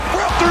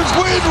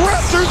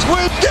Raptors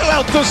win. Get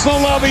out the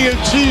salami and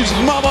cheese,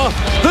 mama.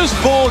 This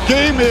ball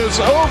game is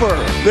over.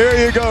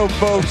 There you go,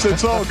 folks.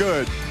 It's all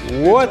good.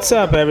 What's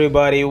up,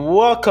 everybody?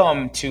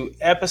 Welcome to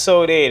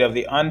episode 8 of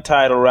the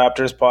Untitled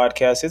Raptors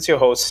podcast. It's your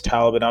host,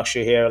 Talib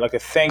Akshay here. I'd like to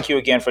thank you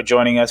again for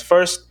joining us.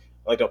 First,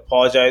 I'd like to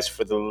apologize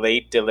for the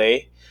late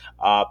delay.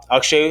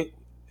 Akshay,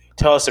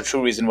 tell us the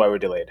true reason why we're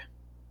delayed.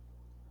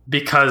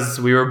 Because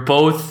we were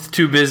both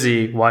too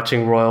busy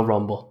watching Royal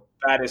Rumble.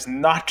 That is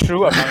not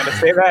true. I'm not going to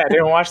say that. I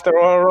didn't watch the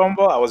Royal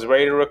Rumble. I was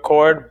ready to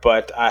record,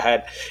 but I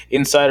had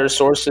insider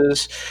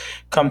sources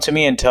come to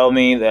me and tell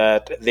me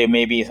that there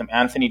may be some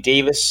Anthony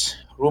Davis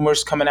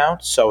rumors coming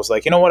out. So I was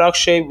like, you know what,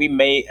 Akshay, we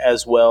may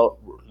as well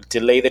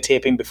delay the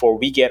taping before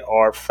we get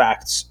our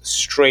facts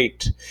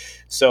straight.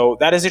 So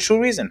that is the true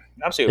reason.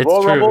 Absolutely. It's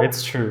Royal true. Rumble.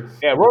 It's true.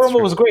 Yeah, Royal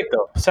Rumble was great,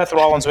 though. Seth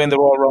Rollins win the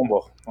Royal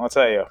Rumble. I'll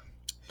tell you.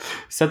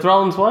 Seth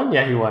Rollins won?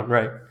 Yeah, he won,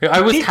 right.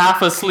 I was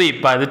half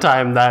asleep by the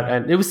time that,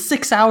 and it was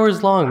 6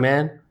 hours long,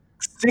 man.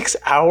 6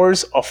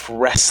 hours of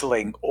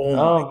wrestling.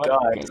 Oh my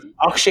God.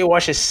 Akshay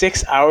watches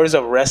 6 hours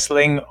of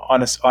wrestling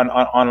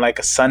on like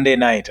a Sunday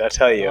night, I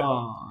tell you.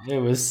 It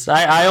was,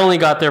 I only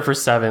got there for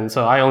 7,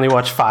 so I only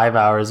watched 5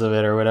 hours of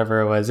it or whatever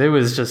it was. It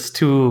was just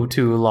too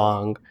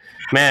long.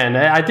 Man,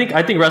 I think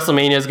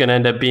WrestleMania is going to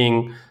end up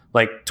being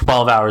like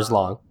 12 hours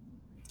long.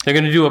 They're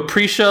going to do a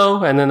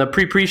pre-show and then a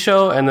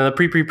pre-pre-show and then a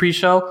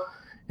pre-pre-pre-show.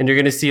 And you're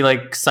going to see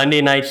like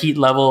Sunday night heat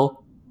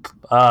level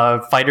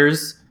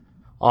fighters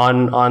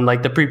on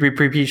like the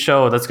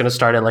pre-pre-pre-show that's going to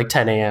start at like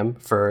 10 a.m.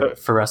 for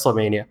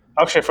WrestleMania.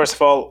 Actually, first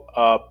of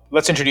all,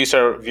 let's introduce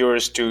our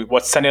viewers to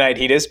what Sunday Night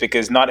Heat is,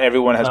 because not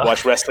everyone has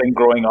watched wrestling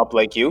growing up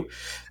like you.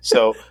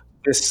 So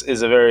this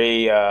is a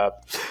very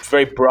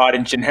broad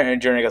and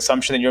generic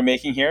assumption that you're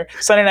making here.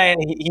 Sunday Night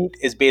Heat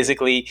is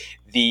basically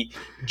the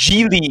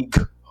G League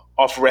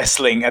of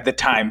wrestling at the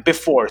time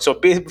before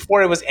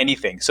it was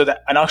anything. So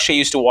that Akshay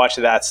used to watch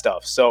that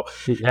stuff. So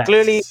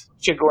Clearly,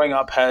 Akshay growing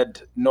up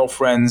had no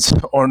friends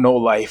or no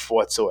life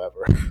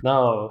whatsoever.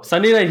 No,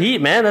 Sunday Night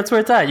Heat, man, that's where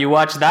it's at. You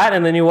watch that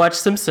and then you watch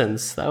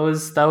Simpsons. That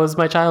was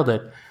my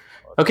childhood.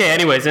 Okay,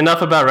 anyways,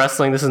 enough about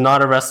wrestling. This is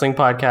not a wrestling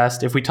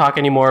podcast. If we talk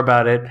any more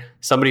about it,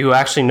 somebody who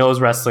actually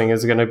knows wrestling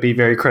is going to be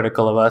very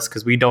critical of us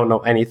because we don't know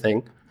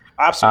anything.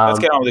 Absolutely. Let's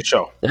get on with the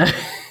show.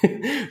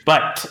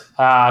 But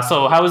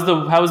so how was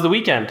the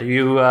weekend?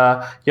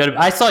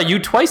 I saw you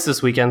twice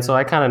this weekend, so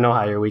I kind of know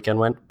how your weekend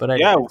went. But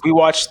we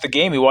watched the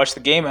game.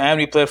 And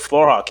we played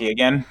floor hockey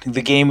again.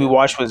 The game we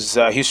watched was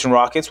Houston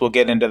Rockets. We'll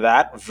get into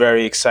that.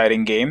 Very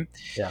exciting game.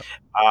 Yeah.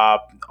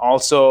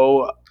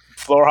 Also,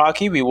 floor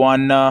hockey. We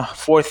won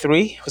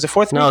 4-3. Was it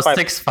 4-3? No,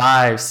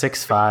 6-5.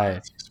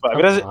 6-5.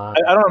 I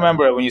don't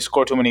remember when you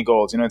score too many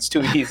goals. It's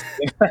too easy.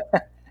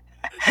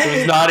 It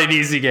was not an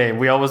easy game.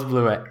 We almost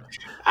blew it.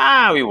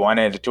 We won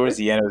it. Towards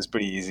the end, it was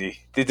pretty easy.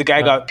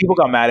 People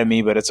got mad at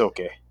me, but it's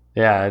okay.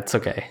 Yeah, it's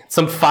okay.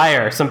 Some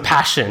fire, some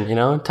passion,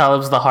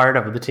 Talib's the heart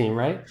of the team,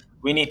 right?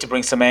 We need to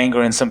bring some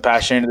anger and some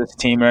passion into this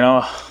team,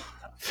 Akshay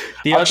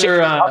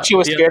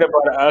was scared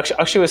about it.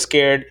 Akshay was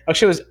scared.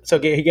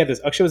 He get this.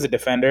 Akshay was a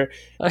defender,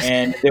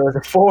 and there was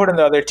a forward on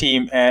the other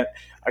team, and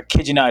I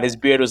kid you not, his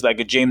beard was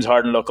like a James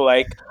Harden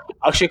lookalike.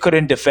 Akshay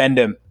couldn't defend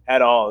him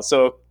at all.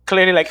 So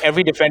clearly, like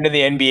every defender in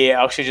the NBA,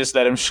 Akshay just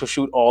let him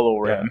shoot all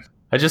over him.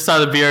 I just saw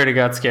the beard and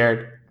got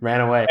scared,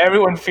 ran away.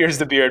 Everyone fears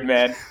the beard,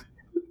 man.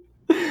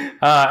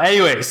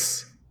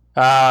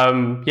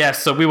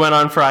 So we went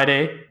on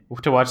Friday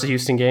to watch the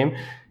Houston game.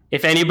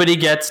 If anybody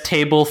gets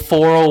table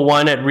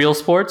 401 at Real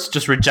Sports,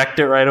 just reject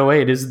it right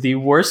away. It is the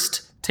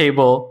worst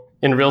table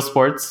in Real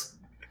Sports.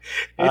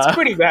 It's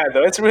pretty bad,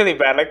 though. It's really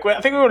bad. Like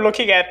I think we were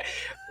looking at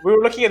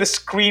the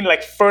screen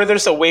like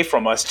furthest away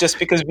from us just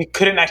because we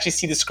couldn't actually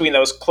see the screen that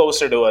was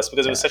closer to us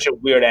because it was such a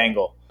weird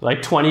angle.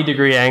 Like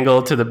 20-degree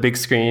angle to the big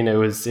screen. It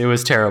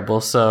was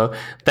terrible. So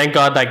thank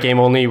God that game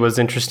only was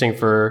interesting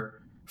for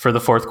the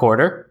fourth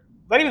quarter.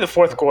 Not even the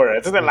fourth quarter.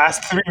 It's like the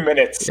last 3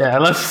 minutes. Yeah,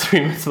 last 3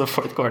 minutes of the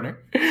fourth quarter.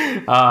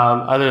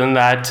 Other than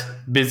that,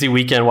 busy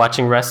weekend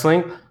watching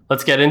wrestling.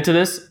 Let's get into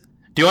this.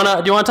 Do you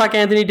want to talk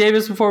Anthony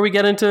Davis before we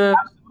get into?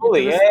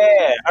 Absolutely.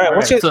 Yeah. All right.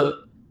 What's your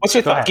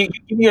thought? Give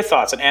me your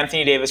thoughts on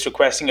Anthony Davis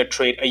requesting a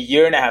trade a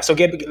year and a half. So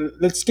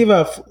let's give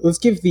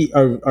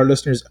our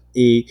listeners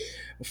a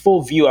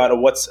full view out of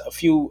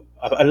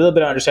a little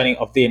bit of understanding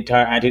of the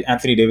entire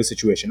Anthony Davis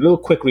situation. A little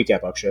quick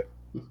recap, Akshay.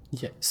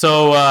 Yeah.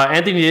 So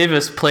Anthony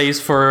Davis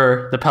plays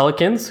for the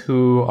Pelicans,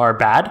 who are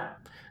bad.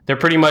 They're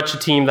pretty much a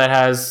team that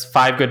has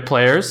 5 good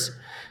players,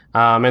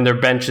 and their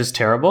bench is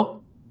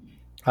terrible.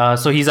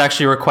 So he's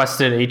actually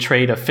requested a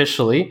trade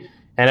officially,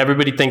 and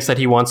everybody thinks that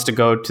he wants to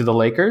go to the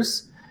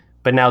Lakers.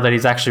 But now that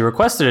he's actually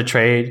requested a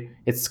trade,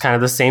 it's kind of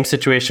the same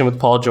situation with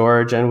Paul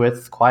George and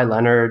with Kawhi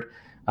Leonard.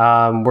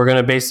 We're going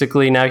to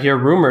basically now hear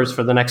rumors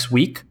for the next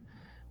week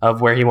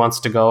of where he wants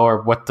to go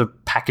or what the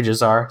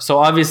packages are. So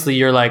obviously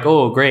you're like,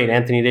 oh, great,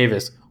 Anthony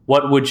Davis.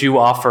 What would you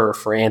offer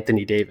for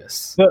Anthony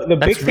Davis?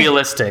 That's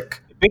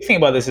realistic. The big thing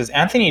about this is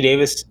Anthony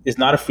Davis is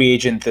not a free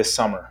agent this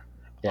summer.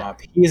 Yeah.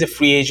 He is a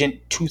free agent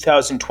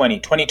 2020.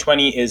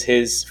 2020 is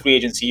his free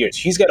agency year. So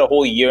he's got a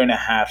whole year and a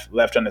half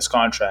left on his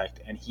contract,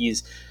 and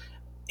he's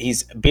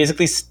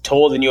basically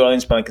told the New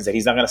Orleans Pelicans that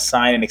he's not going to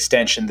sign an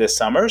extension this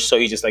summer. So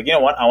he's just like, you know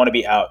what, I want to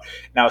be out.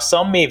 Now,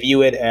 some may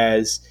view it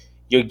as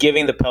you're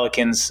giving the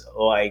Pelicans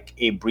like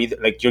a breather,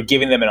 like you're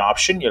giving them an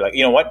option. You're like,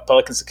 you know what,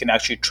 Pelicans can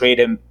actually trade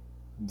him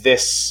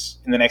this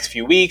in the next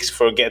few weeks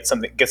for get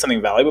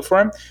something valuable for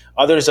him.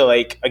 Others are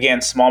like,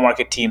 again, small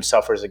market team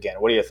suffers again.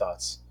 What are your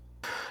thoughts?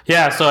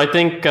 Yeah, so I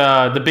think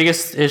the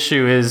biggest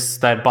issue is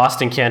that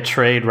Boston can't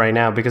trade right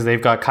now because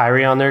they've got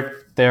Kyrie on their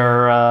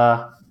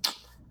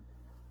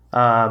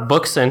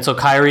books, and so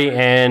Kyrie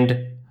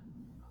and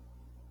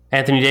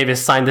Anthony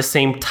Davis signed the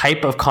same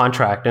type of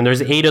contract, and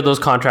there's 8 of those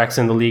contracts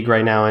in the league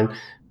right now, and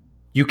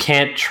you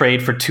can't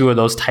trade for 2 of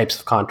those types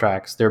of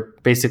contracts. They're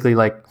basically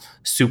like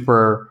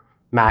super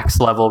max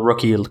level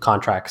rookie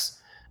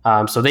contracts,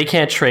 so they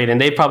can't trade,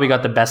 and they've probably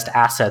got the best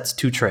assets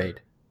to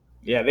trade.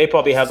 Yeah, they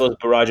probably have those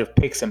barrage of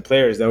picks and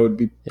players that would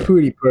be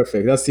pretty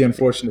perfect. That's the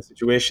unfortunate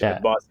situation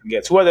that Boston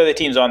gets. Who are the other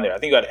teams on there? I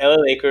think you got LA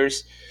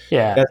Lakers.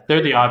 Yeah,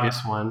 they're the obvious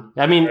one.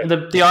 I mean,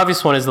 the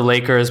obvious one is the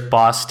Lakers,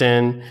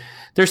 Boston.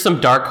 There's some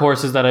dark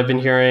horses that I've been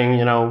hearing.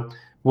 You know,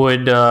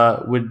 would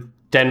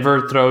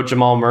Denver throw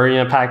Jamal Murray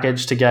in a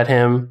package to get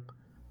him?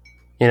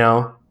 You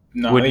know,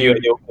 no, you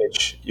got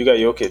Jokic. You got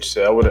Jokic.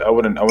 So I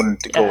wouldn't go with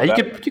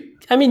that.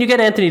 You get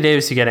Anthony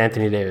Davis. You get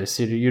Anthony Davis.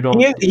 You don't.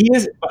 He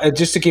is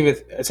just to give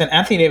it.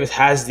 Anthony Davis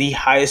has the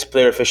highest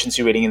player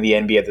efficiency rating in the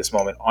NBA at this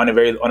moment on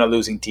a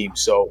losing team.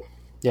 So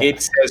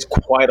it says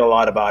quite a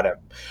lot about him.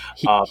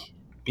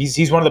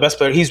 He's one of the best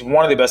players. He's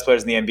one of the best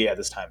players in the NBA at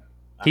this time.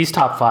 He's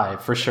top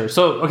 5 for sure.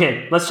 So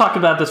okay, let's talk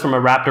about this from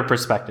a Raptor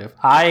perspective.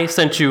 I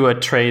sent you a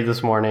trade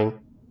this morning.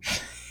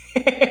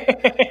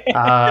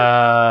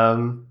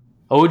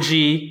 OG,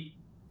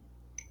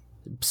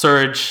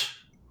 Serge,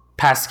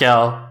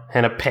 Pascal,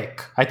 and a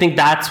pick. I think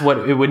that's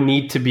what it would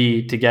need to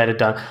be to get it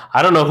done.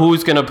 I don't know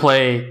who's going to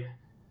play.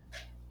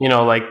 You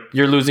know, like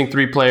you're losing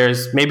 3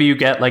 players. Maybe you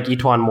get like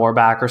Etuan Moore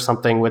back or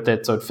something with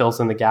it, so it fills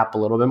in the gap a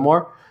little bit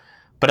more.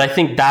 But I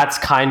think that's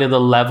kind of the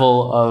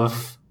level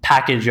of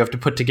package you have to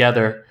put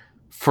together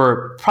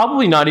for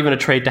probably not even a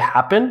trade to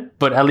happen,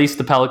 but at least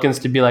the Pelicans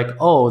to be like,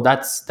 oh,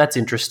 that's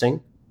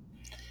interesting.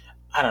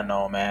 I don't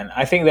know, man.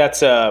 I think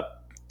that's an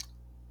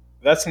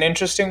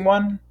interesting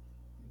one.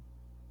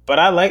 But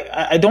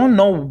I don't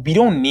know. We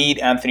don't need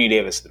Anthony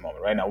Davis at the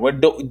moment right now.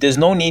 There's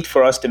no need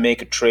for us to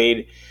make a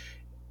trade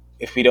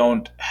if we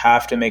don't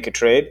have to make a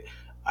trade.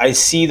 I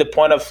see the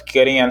point of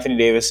getting Anthony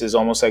Davis is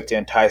almost like to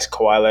entice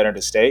Kawhi Leonard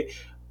to stay.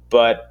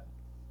 But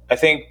I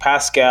think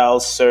Pascal,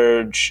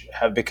 Serge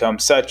have become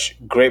such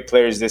great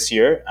players this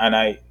year. And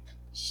I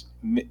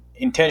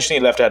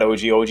intentionally left out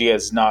OG. OG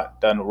has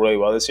not done really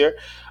well this year.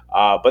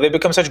 But they've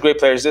become such great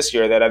players this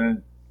year that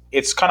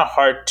it's kind of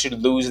hard to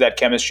lose that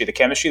chemistry. The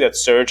chemistry that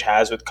Serge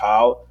has with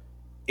Kyle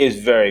is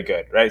very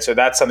good, right? So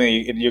that's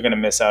something you're going to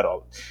miss out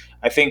on.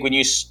 I think when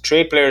you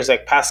trade players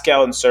like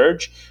Pascal and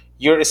Serge,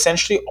 you're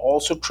essentially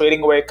also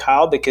trading away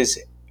Kyle because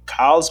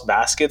Kyle's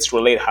baskets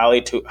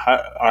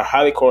are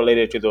highly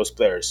correlated to those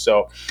players.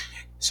 So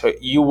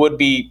you would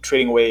be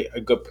trading away a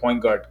good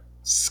point guard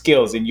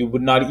skills, and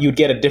you'd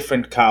get a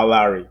different Kyle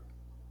Lowry,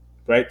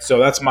 right? So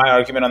that's my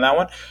argument on that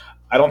one.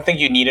 I don't think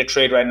you need a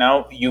trade right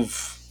now.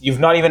 You've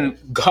not even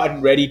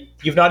gotten ready.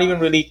 You've not even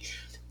really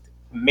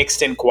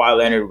mixed in Kawhi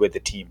Leonard with the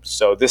team.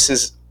 So this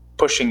is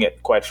pushing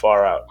it quite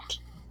far out.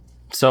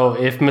 So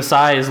if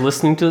Masai is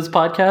listening to this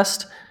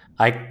podcast,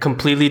 I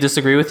completely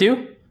disagree with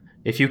you.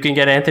 If you can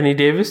get Anthony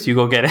Davis, you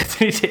go get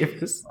Anthony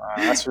Davis.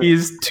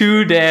 He's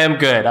too damn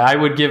good. I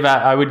would give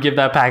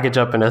that package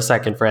up in a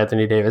second for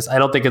Anthony Davis. I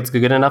don't think it's a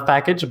good enough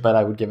package, but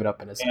I would give it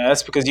up in a second. Yeah,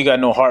 that's because you got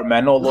no heart,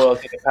 man. No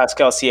loyalty to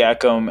Pascal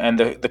Siakam and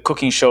the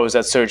cooking shows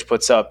that Serge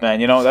puts up,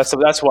 man. You know, that's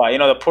why. You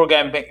know, the poor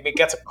guy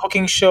gets a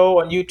cooking show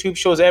on YouTube,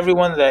 shows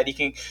everyone that he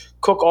can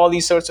cook all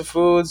these sorts of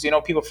foods. You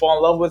know, people fall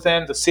in love with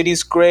him. The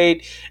city's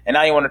great, and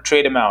now you want to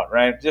trade him out,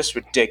 right? Just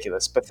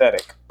ridiculous,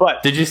 pathetic.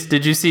 But did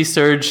you see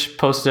Serge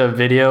post a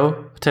video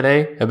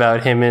today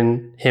about him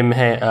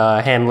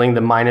handling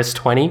the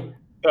 -20?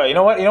 You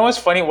know what? You know what's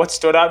funny? What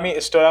stood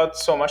out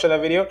so much of that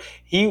video?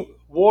 He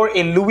wore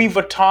a Louis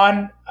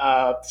Vuitton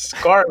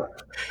scarf.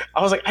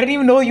 I was like, I didn't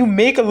even know you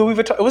make a Louis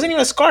Vuitton. It wasn't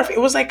even a scarf.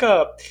 It was like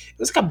a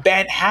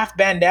half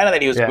bandana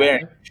that he was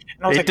wearing.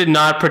 It did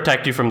not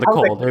protect you from the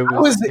cold.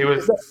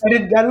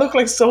 That looked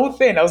like so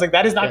thin. I was like,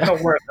 that is not going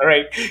to work. All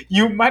right,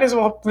 you might as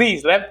well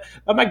please let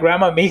my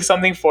grandma make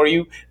something for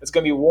you that's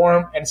going to be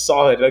warm and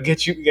solid. It'll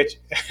get you,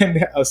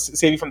 and I'll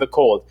save you from the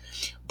cold.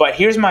 But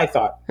here's my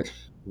thought: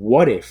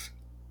 what if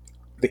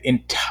the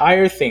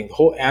entire thing, the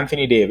whole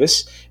Anthony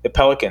Davis, the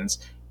Pelicans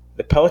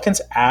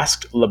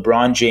asked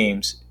LeBron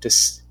James to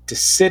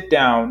sit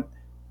down,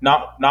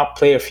 not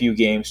play a few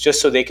games, just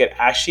so they could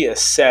actually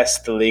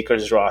assess the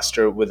Lakers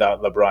roster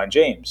without LeBron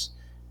James.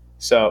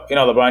 So, you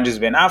know, LeBron James has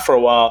been out for a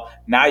while.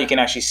 Now you can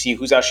actually see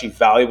who's actually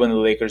valuable in the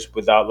Lakers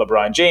without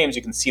LeBron James.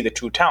 You can see the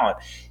true talent.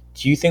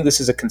 Do you think this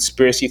is a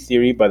conspiracy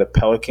theory by the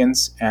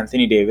Pelicans,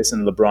 Anthony Davis,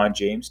 and LeBron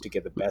James to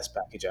get the best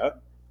package out?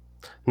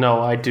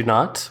 No, I do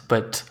not.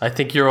 But I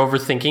think you're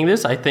overthinking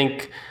this. I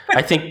think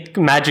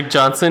Magic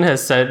Johnson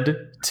has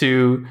said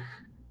to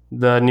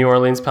the New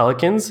Orleans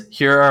Pelicans,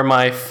 "Here are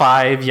my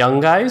 5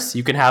 young guys.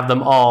 You can have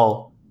them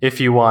all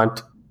if you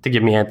want to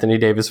give me Anthony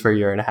Davis for a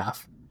year and a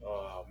half."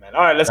 Oh man!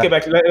 All right, let's get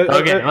back to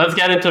Let's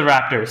get into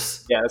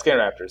Raptors. Yeah, let's get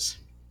Raptors.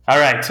 All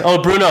right.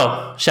 Oh,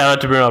 Bruno! Shout out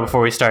to Bruno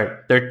before we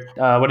start.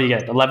 What do you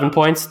get? 11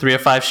 points, 3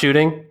 of 5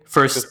 shooting.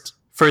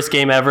 First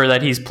game ever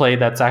that he's played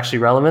that's actually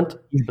relevant.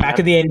 He's back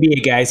in the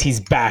NBA, guys. He's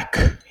back.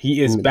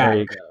 He is back. There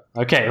you go.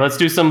 Okay, let's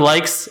do some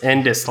likes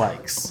and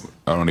dislikes.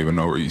 I don't even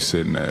know where you're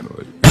sitting at.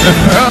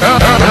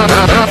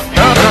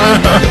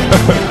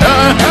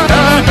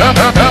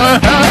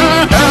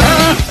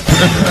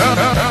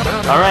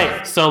 All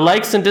right, so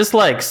likes and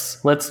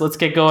dislikes. Let's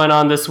get going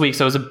on this week.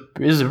 So it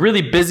was a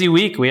really busy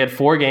week. We had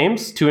 4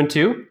 games, 2 and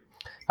 2.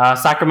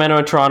 Sacramento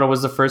and Toronto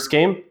was the first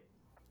game.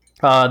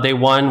 They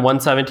won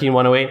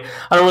 117-108.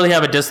 I don't really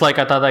have a dislike.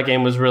 I thought that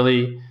game was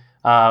really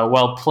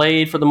well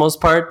played for the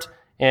most part.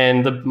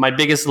 And my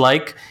biggest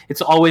like,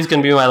 it's always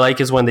going to be my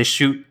like, is when they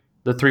shoot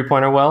the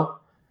 3-pointer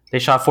well. They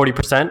shot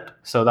 40%,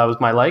 so that was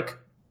my like.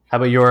 How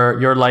about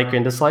your like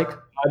and dislike?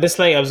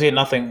 Dislike, obviously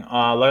nothing.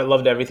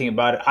 Loved everything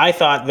about it. I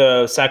thought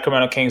the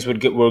Sacramento Kings were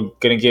going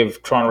to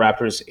give Toronto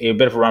Raptors a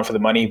bit of a run for the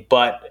money,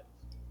 but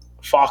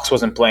Fox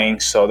wasn't playing,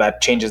 so that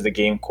changes the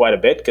game quite a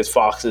bit because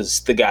Fox is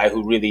the guy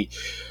who really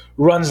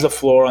runs the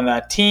floor on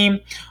that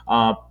team.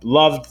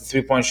 Loved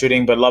the 3-point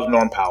shooting, but loved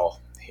Norm Powell.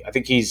 I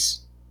think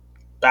he's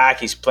back.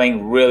 He's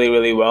playing really,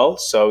 really well.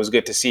 So it was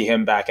good to see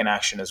him back in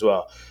action as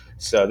well.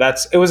 So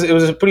it was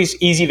a pretty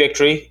easy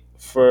victory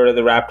for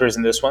the Raptors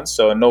in this one.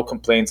 So no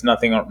complaints,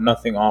 nothing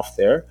off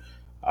there.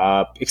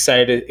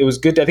 Excited. It was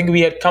good. I think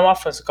we had come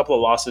off a couple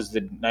of losses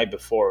the night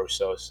before or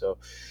so. So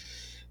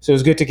it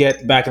was good to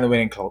get back in the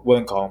winning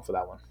column for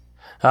that one.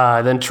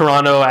 Then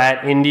Toronto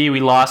at Indy, we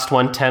lost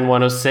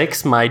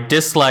 110-106. My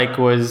dislike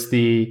was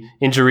the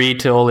injury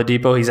to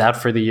Oladipo. He's out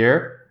for the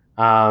year.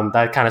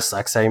 That kind of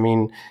sucks. I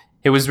mean,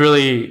 it was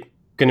really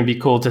going to be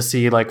cool to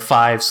see like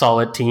 5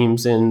 solid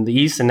teams in the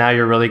East, and now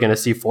you're really going to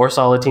see 4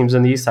 solid teams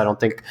in the East. I don't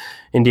think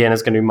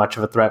Indiana's going to be much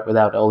of a threat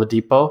without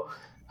Oladipo.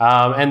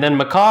 And then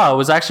McCaw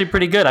was actually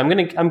pretty good. I'm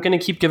gonna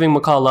keep giving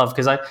McCaw love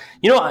because I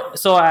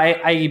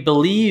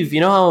believe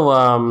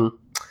how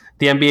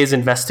the NBA is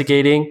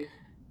investigating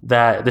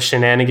that the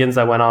shenanigans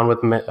that went on with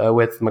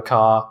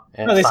McCaw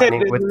and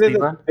signing with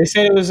Cleveland. They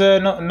said it was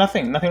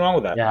nothing wrong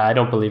with that. Yeah, I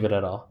don't believe it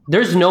at all.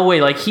 There's no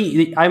way. Like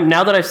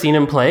now that I've seen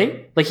him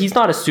play, like he's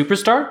not a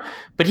superstar,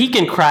 but he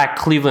can crack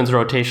Cleveland's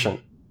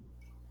rotation.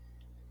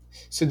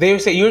 So they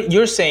say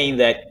you're saying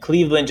that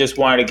Cleveland just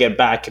wanted to get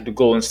back into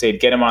Golden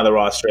State, get him on the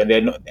roster,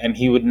 and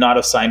he would not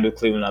have signed with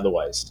Cleveland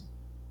otherwise.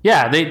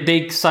 Yeah,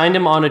 they signed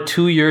him on a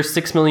 2-year,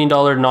 $6 million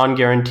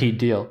non-guaranteed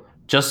deal,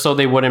 just so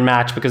they wouldn't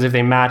match, because if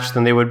they matched,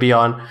 then they would be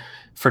on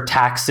for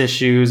tax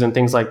issues and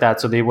things like that,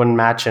 so they wouldn't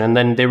match it. And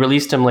then they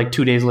released him like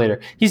 2 days later.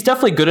 He's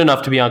definitely good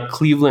enough to be on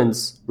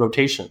Cleveland's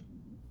rotation.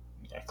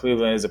 Yeah,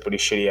 Cleveland is a pretty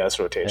shitty-ass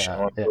rotation.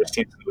 One of the worst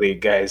teams in the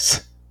league,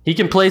 guys. He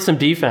can play some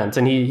defense,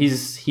 and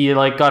he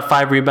like got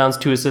 5 rebounds,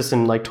 2 assists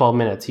in like 12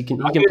 minutes. He can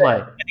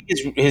play. I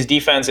think his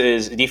defense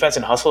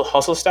and hustle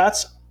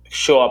stats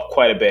show up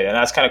quite a bit, and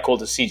that's kind of cool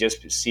to see.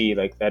 Just to see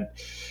like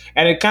that,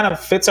 and it kind of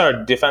fits our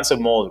defensive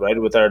mold, right?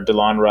 With our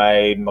DeLon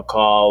Wright,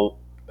 McCall,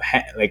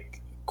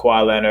 like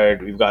Kawhi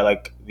Leonard, we've got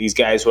like these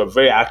guys who are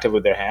very active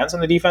with their hands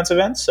on the defensive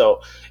end, so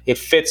it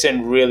fits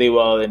in really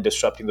well in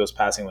disrupting those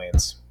passing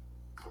lanes.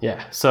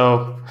 Yeah,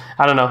 so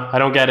I don't know. I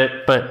don't get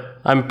it, but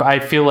I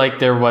feel like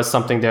there was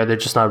something there. They're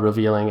just not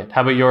revealing it.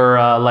 How about your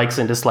likes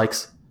and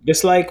dislikes?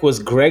 Dislike was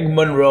Greg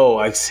Monroe.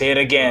 I say it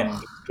again.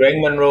 Greg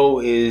Monroe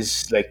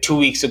is like 2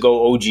 weeks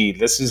ago OG.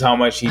 This is how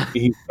much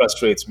he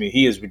frustrates me.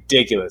 He is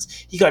ridiculous.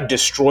 He got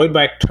destroyed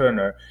by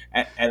Turner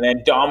and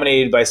then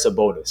dominated by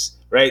Sabonis,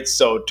 right?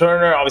 So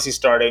Turner obviously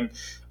starting.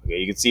 Okay,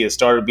 you can see the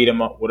starter beat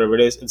him up, whatever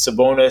it is. And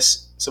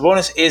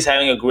Sabonis is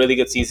having a really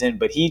good season,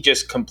 but he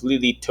just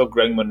completely took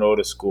Greg Monroe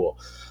to school.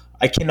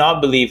 I cannot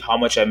believe how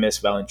much I miss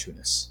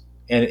Valanciunas.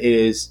 And it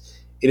is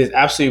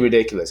absolutely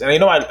ridiculous. And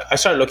I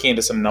started looking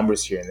into some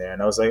numbers here and there,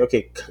 and I was like,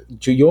 okay,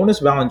 Jonas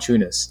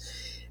Valanciunas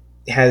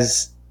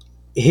has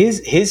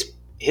his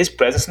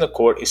presence in the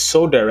court is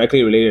so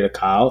directly related to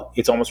Kyle,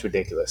 it's almost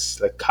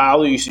ridiculous. Like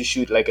Kyle used to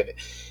shoot like a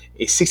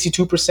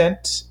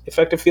 62%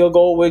 effective field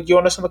goal with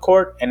Jonas on the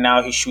court, and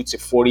now he shoots at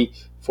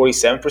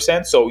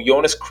 47%. So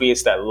Jonas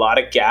creates that lot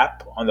of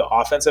gap on the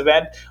offensive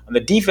end. On the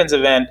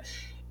defensive end,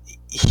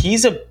 he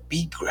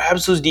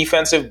grabs those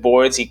defensive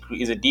boards.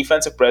 He's a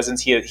defensive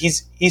presence.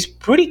 He's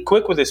pretty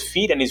quick with his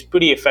feet, and he's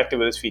pretty effective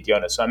with his feet,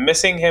 Jonas. So I'm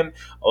missing him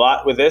a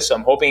lot with this. So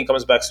I'm hoping he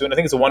comes back soon. I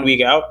think it's a 1 week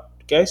out,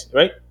 guys,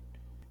 right?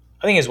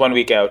 I think it's 1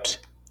 week out.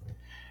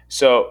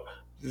 So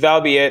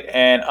that'll be it.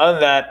 And other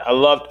than that, I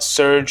loved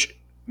Surge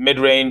and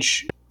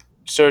mid-range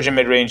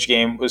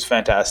game. It was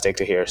fantastic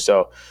to hear.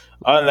 So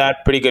other than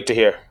that, pretty good to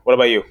hear. What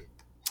about you?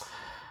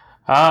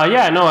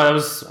 Yeah, no, that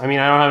was. I mean,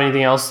 I don't have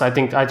anything else. I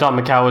thought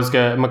Macau was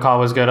good. Macau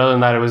was good. Other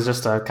than that, it was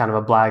just a kind of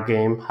a black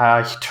game.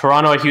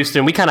 Toronto at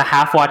Houston. We kind of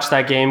half watched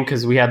that game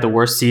because we had the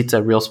worst seats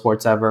at Real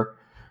Sports ever.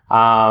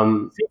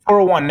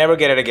 401, never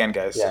get it again,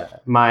 guys. Yeah,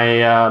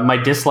 my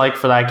dislike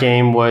for that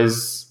game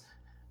was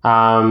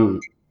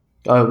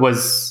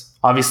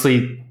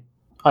obviously.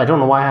 I don't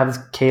know why I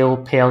have Pale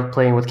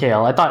playing with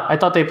Kale. I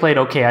thought they played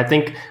okay. I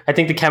think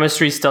the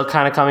chemistry is still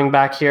kind of coming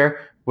back here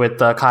with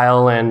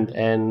Kyle and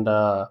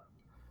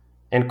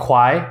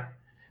Kwai.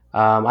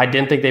 I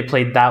didn't think they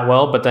played that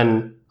well, but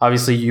then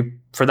obviously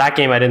for that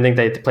game I didn't think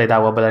they played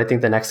that well. But I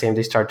think the next game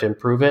they start to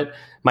improve it.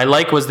 My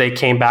was they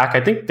came back.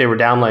 I think they were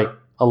down like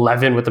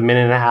 11 with a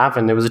minute and a half,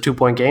 and it was a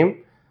 2-point game.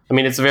 I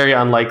mean, it's a very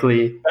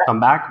unlikely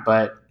comeback,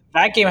 but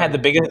that game had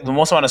the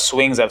most amount of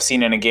swings I've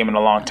seen in a game in a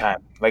long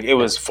time. Like it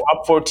was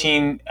up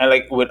 14,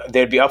 and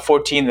they'd be up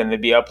 14, then they'd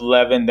be up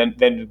 11,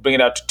 then bring it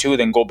out to 2,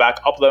 then go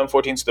back up 11,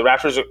 14. So the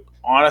Raptors are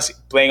honestly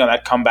playing on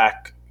that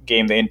comeback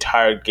game the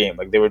entire game.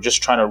 Like they were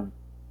just trying to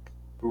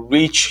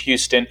reach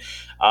Houston.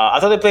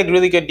 I thought they played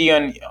really good D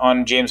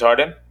on James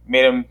Harden,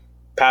 made him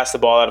pass the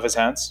ball out of his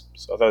hands.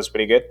 So I thought it was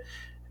pretty good.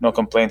 No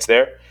complaints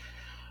there.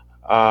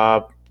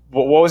 What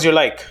was your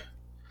like?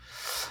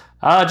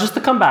 Just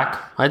the comeback.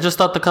 I just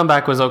thought the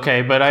comeback was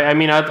okay, but I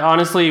mean,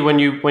 honestly, when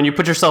you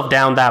put yourself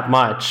down that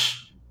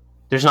much,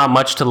 there's not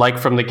much to like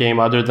from the game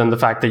other than the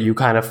fact that you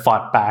kind of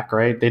fought back.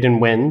 Right? They didn't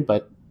win,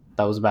 but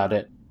that was about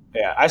it.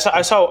 Yeah, I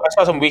saw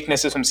some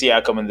weaknesses from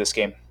Siakam in this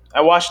game.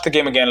 I watched the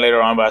game again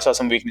later on, but I saw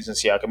some weakness in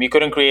Siakam. He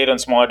couldn't create on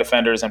smaller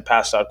defenders and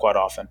passed out quite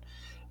often.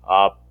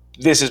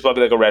 This is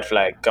probably like a red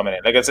flag coming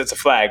in. Like it's a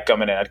flag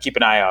coming in. I'd keep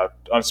an eye out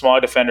on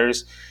smaller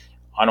defenders.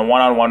 On a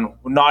one-on-one,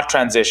 not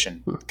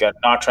transition.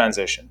 Not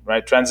transition,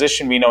 right?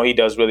 Transition, we know he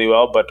does really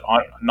well, but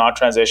on not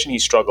transition, he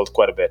struggled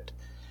quite a bit.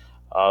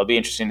 It'll be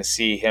interesting to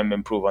see him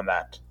improve on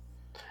that.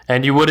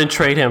 And you wouldn't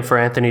trade him for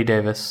Anthony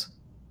Davis?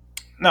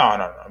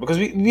 No, because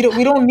we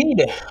don't need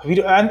it.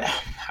 And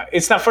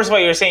it's not. First of all,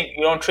 you're saying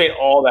you don't trade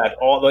all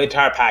the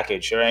entire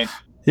package, right?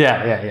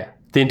 Yeah.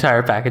 The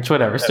entire package,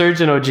 whatever. Serge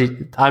and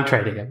OG, I'm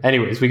trading him.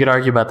 Anyways, we could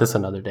argue about this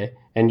another day.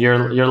 And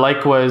your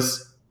like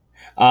was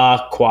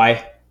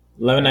Kawhi.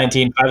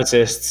 11-19, 5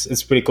 assists.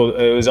 It's pretty cool.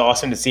 It was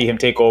awesome to see him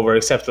take over,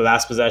 except the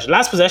last possession.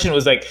 Last possession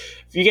was like,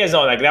 if you guys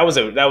know, like I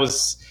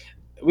was.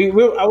 We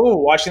were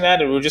watching that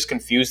and we were just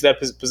confused that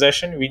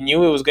possession. We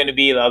knew it was going to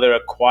be either a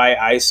Kawhi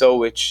ISO,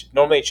 which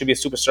normally it should be a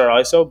superstar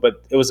ISO,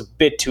 but it was a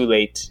bit too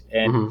late.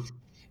 And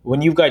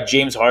when you've got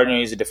James Harden,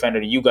 he's a defender,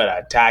 you got to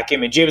attack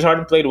him. And James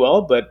Harden played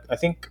well, but I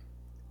think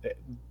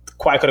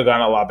Kawhi could have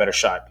gotten a lot better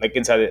shot, like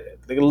inside it,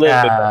 like a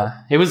little bit better.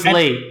 It was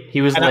late.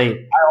 He was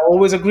late. I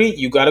always agree.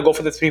 You got to go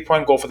for the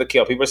 3-point, go for the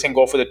kill. People are saying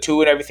go for the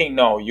 2 and everything.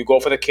 No, you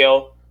go for the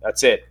kill.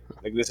 That's it.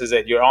 Like this is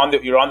it. You're on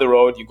the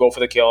road. You go for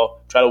the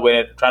kill. Trying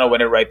to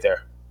win it right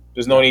there.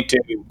 There's no need to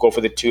go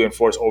for the 2 and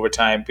force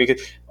overtime, because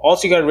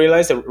also you got to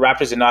realize the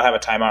Raptors did not have a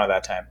timeout at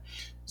that time.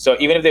 So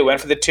even if they went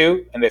for the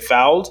 2 and they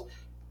fouled,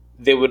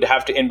 they would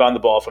have to inbound the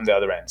ball from the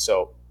other end.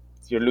 So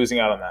you're losing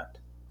out on that.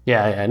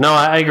 Yeah. No,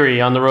 I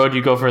agree. On the road,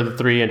 you go for the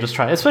 3 and just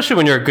try, especially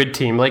when you're a good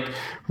team. Like,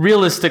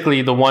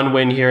 realistically, the one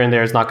win here and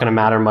there is not going to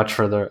matter much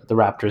for the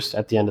Raptors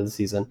at the end of the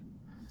season.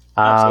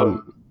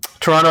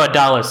 Toronto at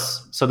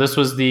Dallas. So this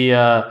was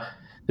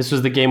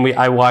the game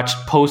I watched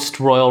post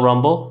Royal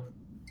Rumble.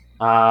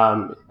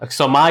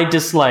 So my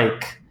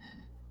dislike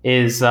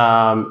is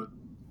the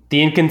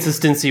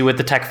inconsistency with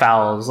the tech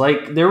fouls.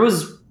 Like, there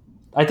was,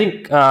 I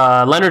think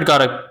Leonard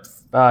got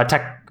a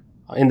tech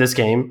in this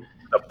game.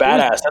 A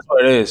badass. That's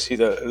what it is.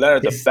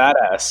 Leonard's a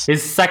badass.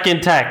 His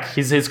second tech.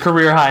 He's his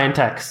career high in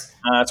techs.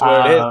 That's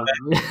what it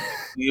is.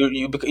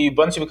 You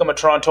once you become a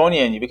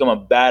Torontonian, you become a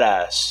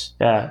badass.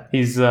 Yeah,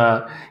 he's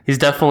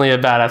definitely a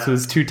badass with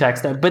his 2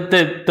 techs. But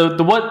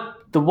the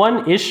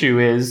one issue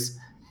is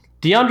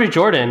DeAndre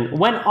Jordan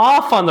went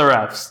off on the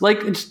refs,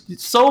 like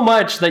so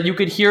much that you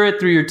could hear it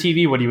through your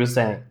TV what he was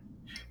saying.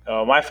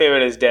 Oh, my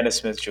favorite is Dennis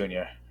Smith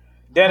Jr.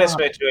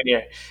 Smith Jr.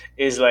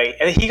 is like,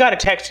 and he got a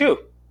tech too.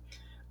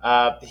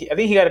 I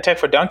think he got a tech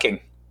for dunking.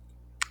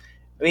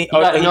 For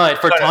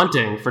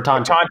taunting. For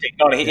taunting.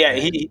 No,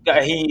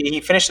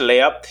 he finished the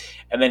layup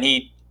and then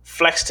he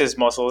flexed his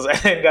muscles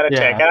and got a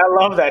tech. And I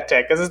love that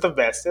tech because it's the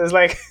best. It was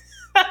like,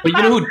 but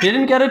you know who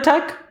didn't get a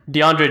tech?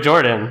 DeAndre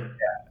Jordan.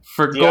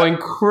 For going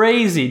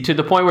crazy to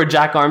the point where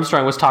Jack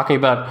Armstrong was talking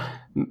about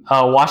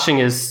washing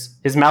his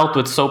mouth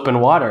with soap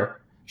and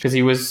water because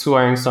he was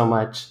swearing so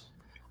much.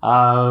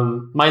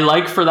 My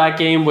like for that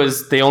game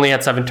was they only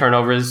had 7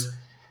 turnovers.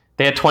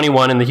 They had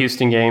 21 in the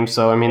Houston game,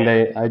 so I mean,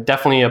 they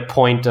definitely a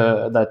point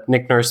that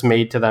Nick Nurse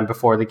made to them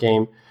before the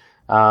game.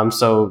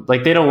 So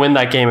like they don't win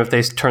that game if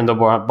they turn the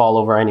ball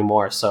over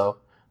anymore. So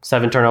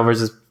 7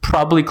 turnovers is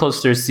probably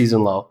close to their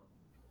season low.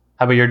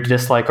 How about your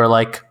dislike or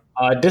like?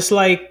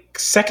 Dislike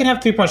second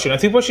half 3-point shooting.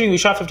 3-point shooting, we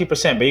shot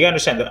 50%, but you gotta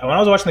understand that when I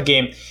was watching the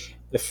game,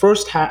 the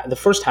first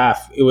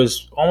half, it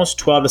was almost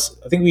 12.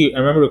 I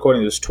remember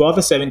recording. It was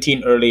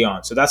 12-17 early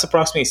on, so that's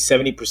approximately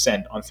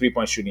 70% on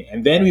 3-point shooting.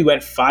 And then we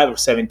went 5 of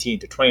 17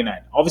 to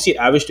 29. Obviously, it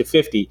averaged to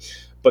 50,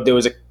 but there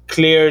was a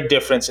clear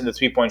difference in the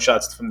 3-point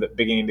shots from the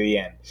beginning to the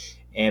end.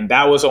 And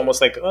that was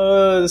almost like,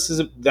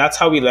 that's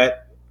how we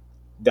let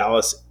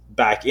Dallas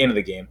back into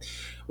the game.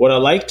 What I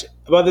liked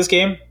about this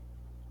game,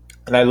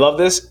 and I love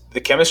this, the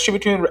chemistry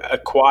between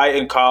Kawhi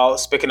and Kyle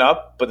is picking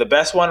up, but the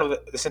best one of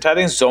this entire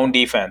thing is zone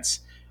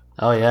defense.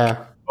 Oh,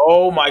 yeah.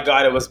 Oh my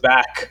God, it was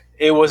back.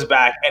 It was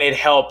back, and it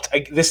helped.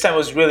 This time it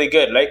was really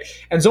good, right?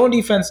 And zone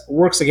defense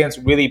works against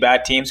really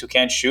bad teams who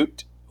can't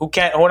shoot, who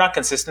are not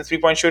consistent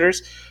 3-point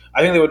shooters.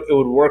 I think it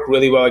would work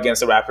really well against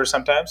the Raptors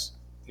sometimes.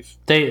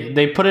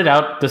 They put it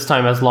out this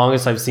time as long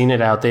as I've seen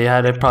it out. They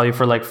had it probably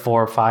for like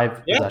 4 or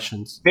 5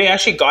 possessions. They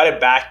actually got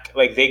it back.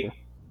 Like they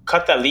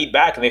cut that lead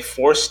back, and they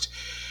forced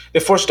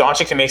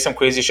Doncic to make some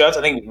crazy shots.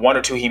 I think 1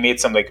 or 2 he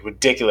made some like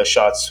ridiculous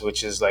shots,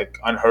 which is like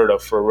unheard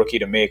of for a rookie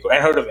to make, or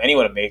unheard of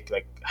anyone to make.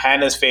 Like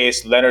hand in his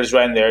face, Leonard's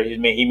right in there.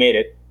 He made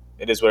it.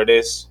 It is what it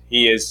is.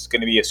 He is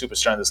going to be a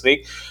superstar in this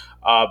league.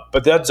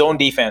 But that zone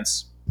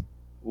defense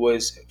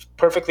was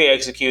perfectly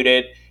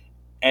executed,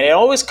 and it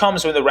always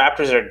comes when the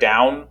Raptors are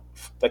down,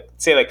 like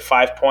say like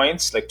 5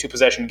 points, like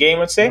 2-possession game,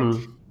 let's say,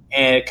 and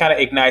it kind of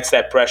ignites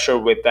that pressure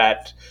with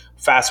that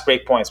fast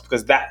break points,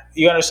 because that,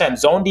 you understand,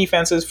 zone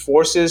defenses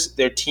forces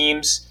their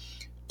teams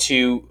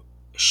to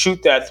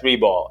shoot that 3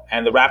 ball,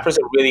 and the Raptors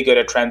are really good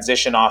at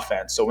transition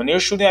offense. So when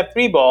you're shooting that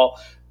 3 ball,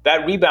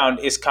 that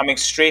rebound is coming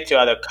straight to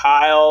either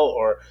Kyle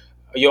or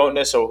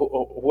Jonas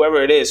or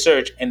whoever it is,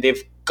 Serge, and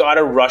they've got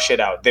to rush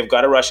it out.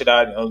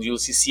 And you'll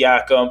see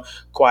Siakam,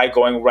 Kawhi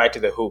going right to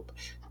the hoop.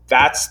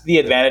 That's the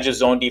advantage of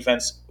zone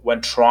defense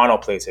when Toronto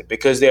plays it,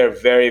 because they're a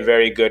very,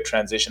 very good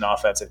transition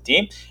offensive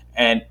team.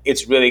 And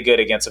it's really good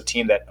against a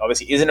team that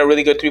obviously isn't a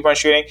really good 3-point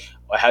shooting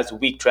or has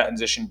weak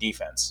transition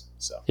defense.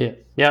 So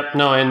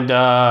And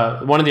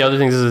one of the other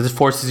things is it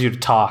forces you to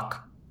talk.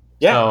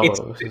 Yeah, it's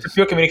a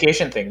pure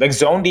communication thing. Like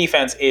zone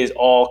defense is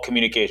all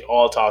communication,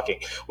 all talking,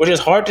 which is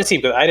hard to see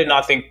because I did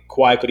not think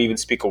Kawhi could even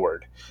speak a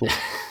word.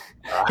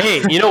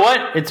 Hey, you know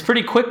what? It's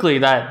pretty quickly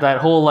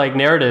that whole like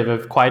narrative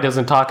of Kawhi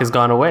doesn't talk has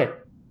gone away.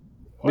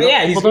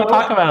 People don't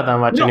talk about it that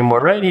much anymore,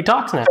 right? He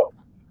talks now.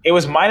 It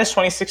was minus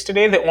 26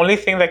 today. The only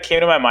thing that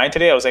came to my mind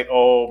today, I was like,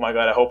 oh my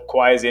God, I hope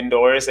Kawhi is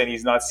indoors and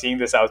he's not seeing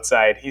this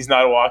outside. He's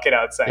not walking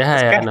outside.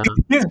 No.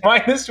 He's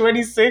minus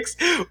 26,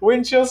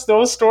 wind chill,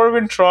 snowstorm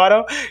in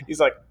Toronto. He's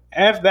like,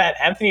 F that.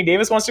 Anthony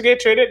Davis wants to get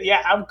traded?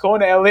 Yeah, I'm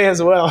going to LA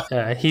as well.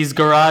 Yeah, he's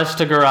garage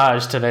to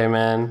garage today,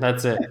 man.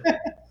 That's it.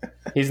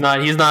 He's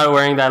not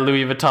wearing that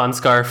Louis Vuitton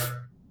scarf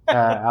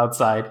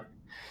outside.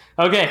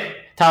 Okay,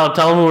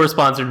 tell him who we're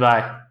sponsored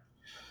by.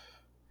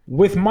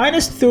 With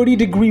minus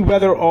 30-degree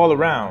weather all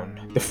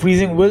around, the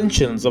freezing wind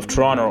chills of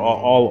Toronto are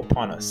all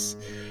upon us.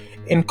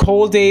 In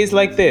cold days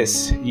like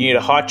this, you need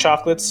a hot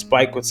chocolate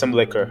spiked with some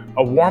liquor,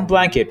 a warm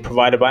blanket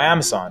provided by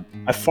Amazon,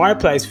 a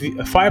fireplace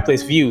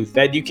view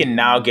that you can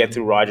now get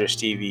through Rogers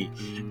TV,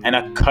 and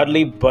a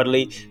cuddy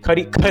buddy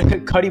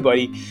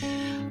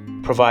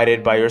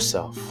provided by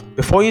yourself.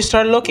 Before you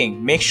start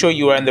looking, make sure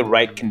you are in the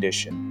right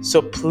condition.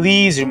 So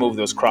please remove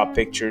those crop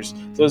pictures,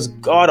 those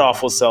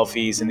god-awful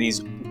selfies, and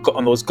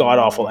on those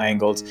god-awful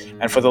angles.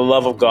 And for the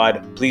love of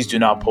God, please do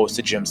not post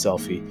a gym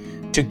selfie.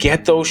 To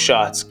get those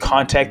shots,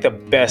 contact the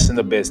best in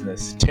the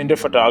business,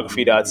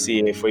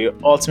 tinderphotography.ca, for your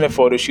ultimate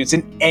photo shoots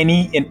in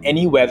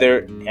any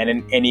weather and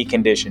in any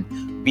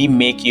condition. We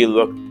make you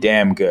look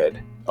damn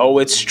good. Oh,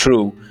 it's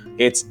true.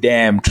 It's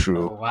damn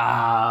true.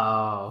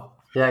 Wow.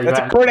 Yeah, that's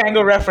a Kurt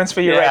Angle reference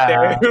for you right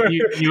there.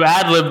 you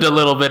ad-libbed a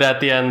little bit at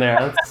the end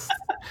there.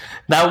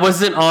 That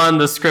wasn't on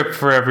the script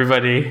for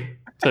everybody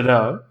to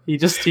know. He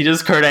just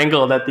Kurt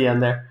Angled at the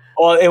end there.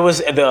 Well, it was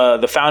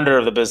the founder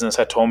of the business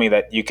had told me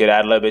that you could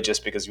ad-lib it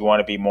just because you want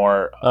to be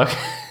more,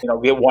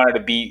 we want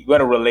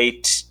to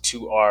relate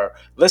to our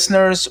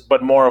listeners,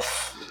 but more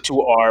to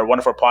one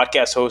of our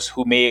podcast hosts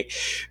who may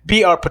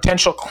be our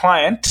potential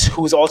client,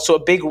 who's also a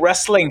big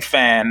wrestling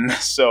fan.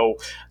 So,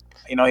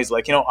 he's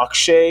like,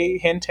 Akshay,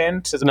 hint,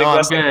 is a big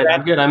wrestling fan.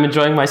 I'm good. I'm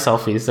enjoying my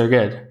selfies.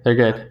 They're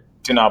good.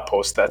 Do not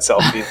post that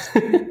selfies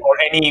or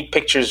any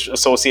pictures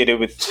associated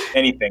with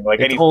anything.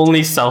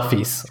 Only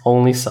selfies.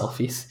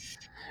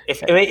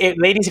 If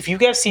ladies, if you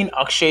guys seen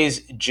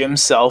Akshay's gym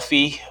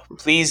selfie,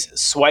 please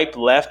swipe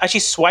left.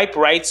 Actually, swipe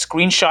right,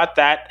 screenshot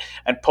that,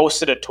 and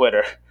post it to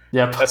Twitter.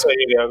 Yep. That's what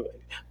you do.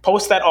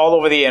 Post that all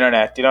over the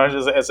internet.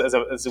 As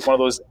one of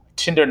those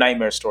Tinder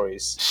nightmare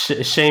stories.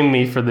 Shame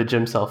me for the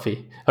gym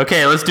selfie.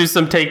 Okay, let's do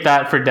some take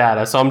that for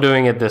data. So I'm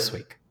doing it this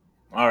week.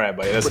 All right,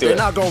 buddy. Let's do it. They're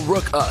not gonna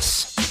rook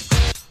us.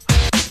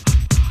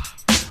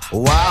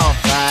 Wow,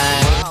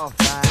 fine.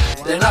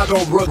 They're not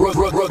gonna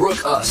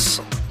rook us.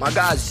 My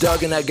guys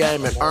dug in that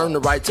game and earned the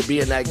right to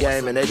be in that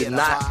game, and they did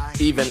not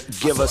even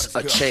give us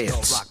a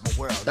chance.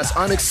 That's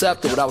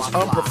unacceptable. That was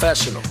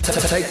unprofessional.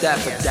 Take that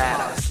for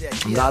data.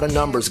 I'm not a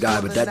numbers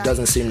guy, but that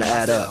doesn't seem to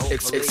add up.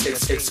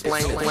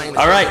 Explain it.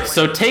 All right,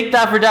 so take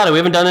that for data. We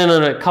haven't done it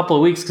in a couple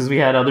of weeks because we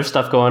had other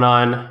stuff going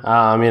on.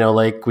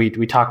 Like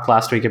we talked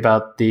last week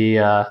about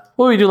the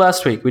what did we do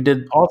last week? We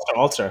did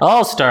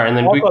All-Star, and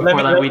then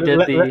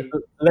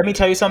Let me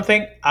tell you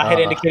something. I had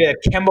indicated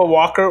that Kemba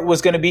Walker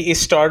was going to be a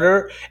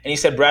starter, and he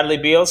said Bradley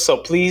Beal. So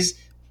please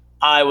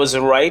I was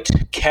right.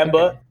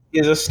 Kemba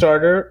is a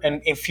starter,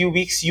 and in a few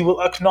weeks you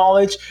will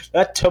acknowledge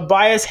that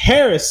Tobias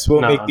Harris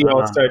will make the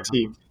All-Star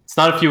team. It's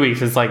not a few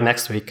weeks. It's like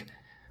next week.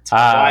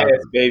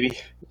 Tobias, baby.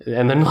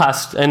 And then I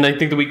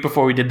think the week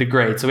before we did the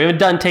grade. So we haven't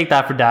done Take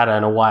That for Data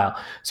in a while.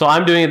 So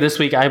I'm doing it this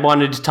week. I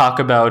wanted to talk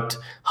about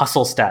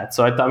hustle stats.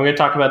 So I'm going to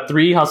talk about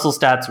 3 hustle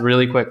stats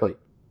really quickly.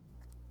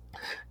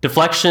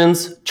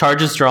 Deflections,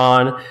 charges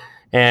drawn,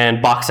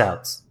 and box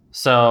outs.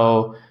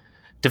 So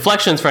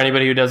deflections, for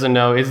anybody who doesn't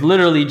know, is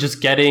literally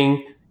just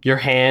getting your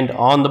hand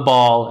on the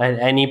ball at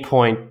any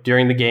point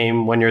during the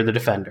game when you're the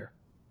defender.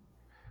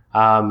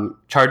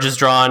 Charges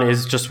drawn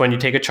is just when you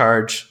take a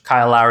charge.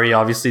 Kyle Lowry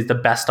obviously is the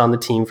best on the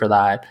team for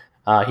that.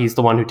 He's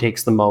the one who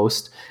takes the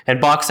most.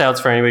 And box outs,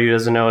 for anybody who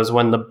doesn't know, is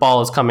when the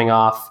ball is coming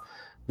off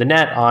the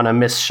net on a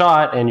missed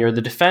shot and you're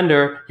the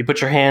defender, you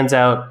put your hands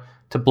out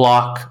to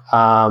block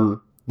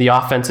the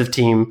offensive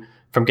team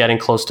from getting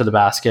close to the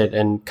basket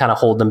and kind of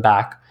hold them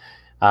back.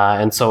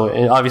 And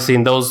so obviously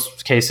in those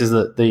cases,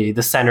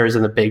 the centers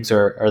and the bigs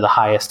are the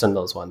highest in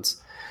those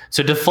ones.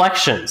 So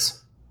deflections.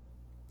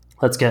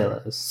 Let's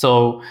get this.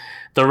 So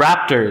the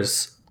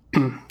Raptors,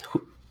 the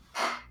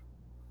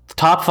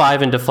top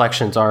 5 in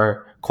deflections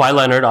are Kawhi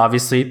Leonard,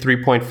 obviously,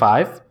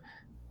 3.5.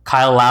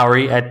 Kyle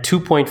Lowry at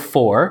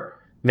 2.4.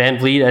 Van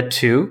Vliet at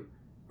 2.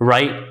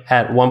 Wright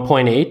at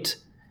 1.8.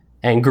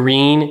 And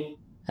Green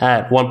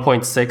at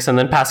 1.6. And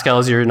then Pascal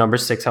is your number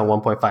 6 at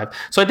 1.5.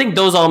 So I think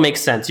those all make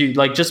sense. You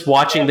like just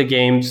watching the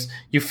games,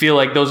 you feel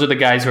like those are the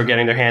guys who are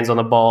getting their hands on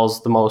the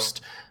balls the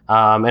most.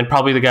 And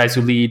probably the guys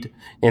who lead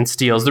in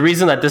steals. The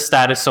reason that this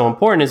stat is so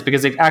important is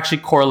because it actually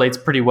correlates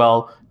pretty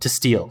well to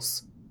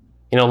steals.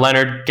 You know,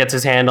 Leonard gets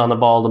his hand on the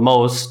ball the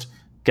most,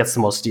 gets the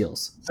most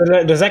steals. So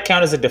does that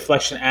count as a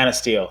deflection and a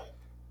steal?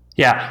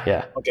 Yeah,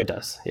 okay. It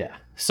does, yeah.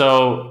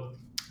 So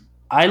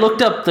I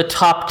looked up the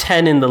top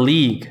 10 in the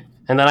league,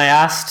 and then I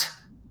asked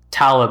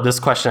Talib this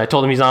question. I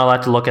told him he's not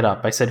allowed to look it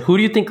up. I said, who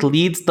do you think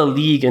leads the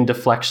league in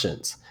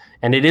deflections?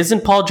 And it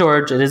isn't Paul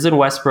George, it isn't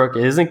Westbrook,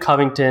 it isn't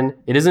Covington,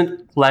 it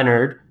isn't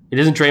Leonard, it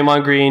isn't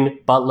Draymond Green,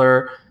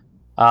 Butler,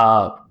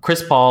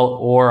 Chris Paul,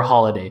 or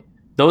Holiday.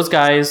 Those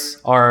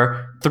guys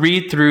are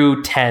 3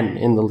 through 10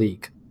 in the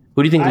league.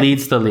 Who do you think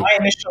leads the league? My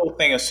initial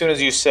thing, as soon as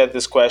you said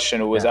this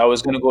question, was I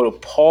was going to go to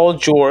Paul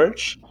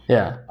George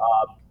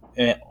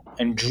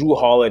and Drew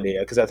Holiday,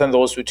 because I thought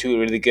those were 2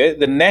 really good.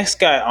 The next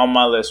guy on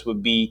my list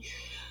would be,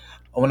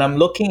 when I'm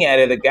looking at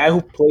it, the guy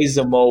who plays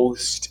the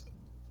most,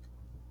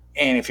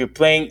 and if you're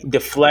playing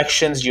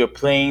deflections, you're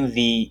playing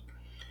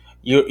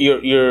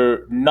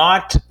you're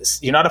not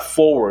a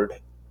forward,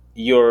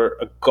 you're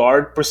a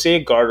guard per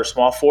se, guard or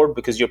small forward,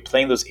 because you're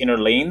playing those inner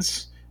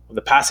lanes,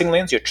 the passing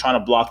lanes. You're trying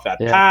to block that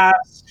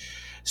pass.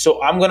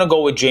 So I'm gonna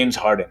go with James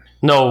Harden.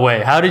 No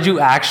way! How did you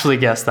actually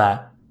guess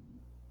that?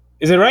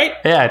 Is it right?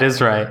 Yeah, it is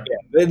right.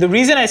 Yeah. The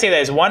reason I say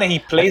that is, one, he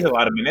plays a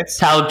lot of minutes.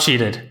 Talib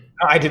cheated.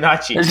 No, I did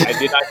not cheat. I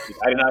did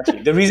not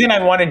cheat. The reason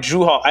I wanted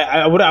Drew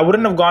I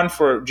wouldn't have gone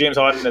for James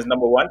Harden as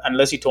number 1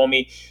 unless you told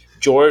me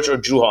George or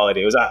Drew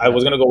Holiday. I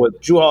was going to go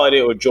with Drew Holiday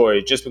or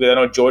George, just because I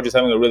know George is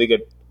having a really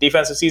good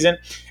defensive season,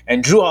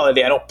 and Drew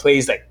Holiday I know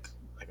plays like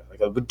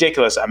a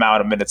ridiculous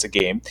amount of minutes a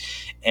game,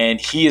 and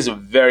he is a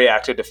very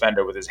active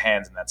defender with his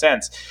hands in that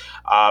sense.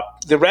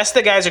 The rest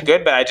of the guys are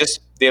good, but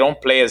they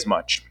don't play as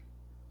much.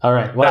 All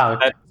right, wow.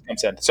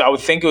 So I would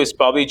think it was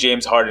probably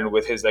James Harden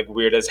with his like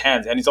weird as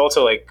hands, and he's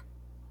also like,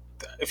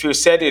 if you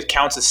said it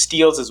counts as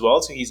steals as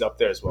well, so he's up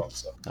there as well.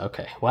 So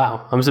okay,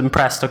 wow, I'm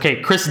impressed.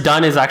 Okay, Chris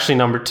Dunn is actually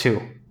number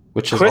 2,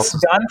 which is Chris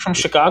Dunn from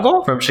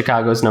Chicago. From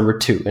Chicago is number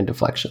 2 in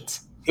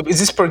deflections. Is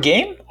this per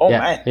game? Oh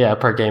man, yeah,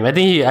 per game. I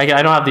think I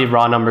don't have the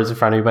raw numbers in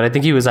front of me, but I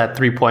think he was at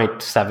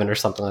 3.7 or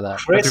something like that.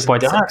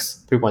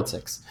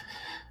 3.6.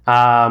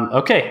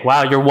 Okay,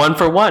 wow, you're 1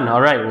 for 1.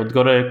 All right, we'll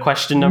go to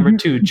question number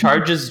 2.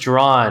 Charges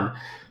drawn.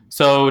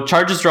 So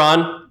charges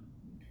drawn.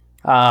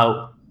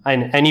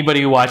 And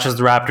anybody who watches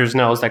the Raptors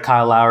knows that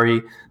Kyle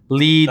Lowry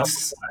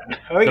leads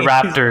the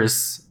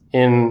Raptors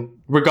in,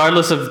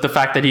 regardless of the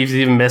fact that he's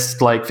even missed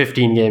like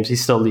 15 games, he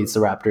still leads the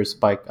Raptors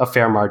by a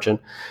fair margin,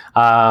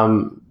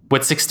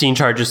 with 16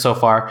 charges so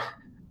far.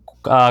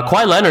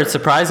 Kawhi Leonard,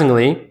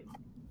 surprisingly,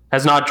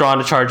 has not drawn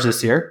a charge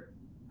this year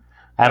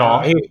at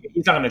all.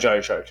 He's not going to draw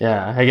a charge.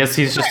 Yeah, I guess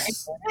he's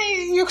just...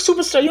 Hey, you're a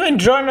superstar. You ain't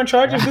drawing a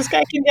charge. If this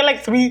guy can get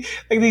like 3,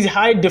 like these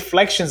high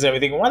deflections and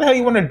everything, why the hell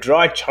you want to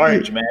draw a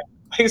charge, man?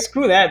 Like,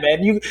 screw that,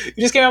 man. You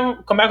just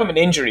come back from an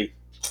injury.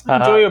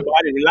 Enjoy your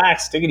body.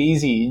 Relax. Take it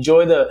easy.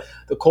 Enjoy the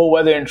cold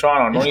weather in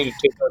Toronto. No need to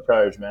take no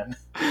charge, man.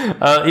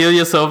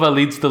 Ilyasova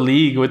leads the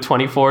league with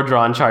 24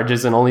 drawn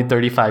charges in only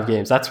 35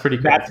 games. That's pretty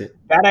crazy.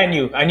 That I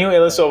knew. I knew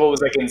Ilyasova was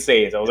like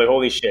insane. I was like,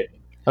 holy shit.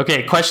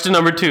 Okay, question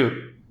number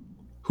 2.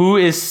 Who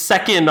is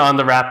second on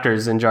the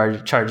Raptors in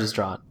charges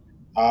drawn?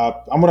 I'm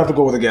going to have to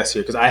go with a guess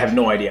here because I have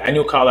no idea. I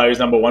knew Kyle Lowry's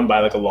number 1 by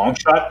like a long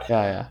shot.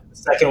 Yeah. The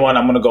second one,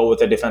 I'm going to go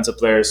with a defensive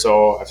player.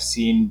 So I've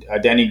seen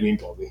Danny Green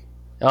probably.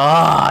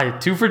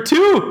 2 for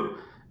 2.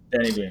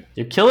 Danny Green.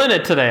 You're killing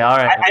it today. All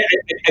right.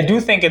 I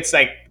do think it's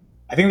like,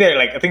 I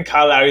think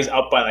Kyle Lowry's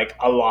up by like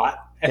a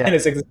lot. and then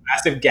it's like this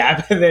massive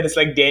gap, and then it's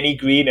like Danny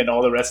Green and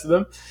all the rest of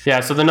them. Yeah,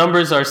 so the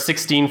numbers are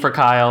 16 for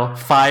Kyle,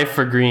 5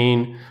 for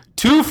Green,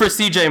 2 for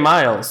CJ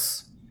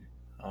Miles.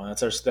 Oh,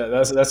 that's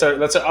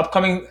our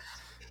upcoming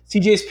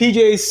CJ's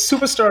PJ's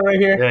superstar right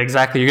here. Yeah,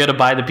 exactly. You got to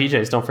buy the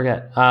PJs. Don't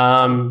forget.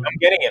 I'm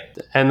getting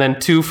it. And then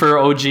 2 for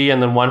OG,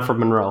 and then 1 for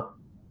Monroe.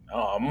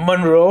 Oh,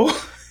 Monroe.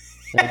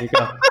 There you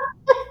go.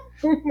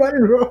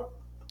 Monroe.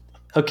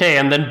 Okay,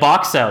 and then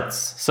box outs.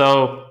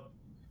 So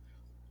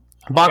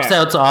box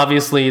outs,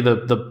 obviously,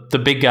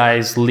 the big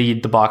guys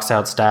lead the box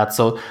out stats.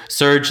 So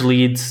Serge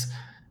leads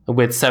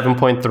with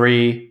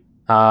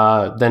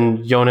 7.3,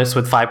 then Jonas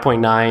with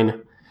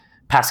 5.9,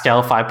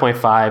 Pascal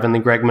 5.5, and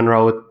then Greg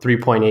Monroe with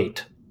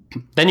 3.8.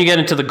 Then you get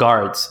into the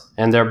guards,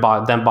 and they're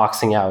them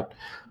boxing out.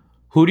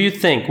 Who do you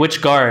think,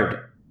 which guard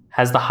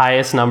has the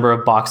highest number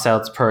of box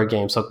outs per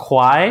game? So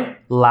Kawhi,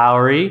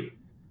 Lowry,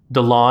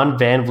 DeLon,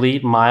 Van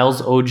Vliet,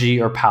 Miles, OG,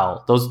 or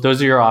Powell.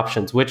 Those are your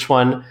options. Which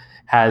one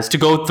has to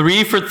go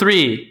 3 for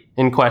 3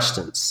 in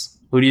questions?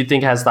 Who do you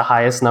think has the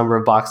highest number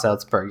of box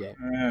outs per game?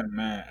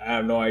 Man, I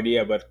have no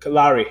idea, but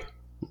Lowry.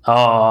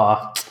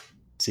 Oh,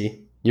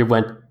 see, you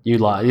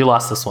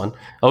lost this one.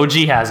 OG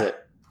has it,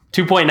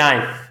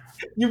 2.9.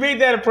 You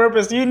made that on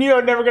purpose. You knew I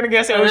was never going to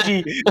guess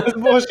OG. That's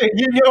bullshit.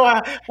 You know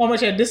how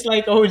much I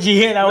dislike OG.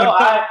 And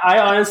I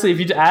honestly, if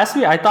you asked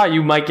me, I thought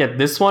you might get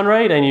this one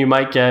right, and you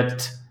might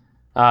get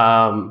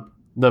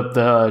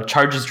the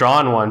charges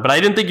drawn one, but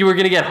I didn't think you were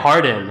going to get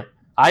Harden.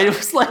 I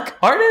was like,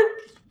 Harden?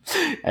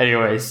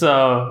 Anyway,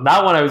 so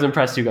that one I was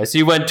impressed you guys. So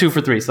you went 2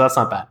 for 3, so that's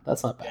not bad.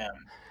 Yeah.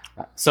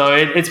 So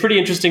it's pretty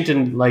interesting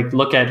to like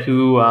look at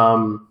who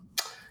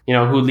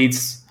who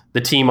leads the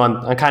team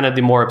on kind of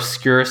the more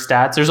obscure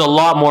stats. There's a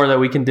lot more that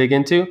we can dig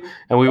into,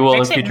 and we will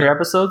in future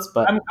episodes.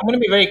 But I'm going to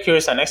be very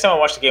curious. Next time I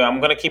watch the game, I'm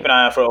going to keep an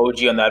eye out for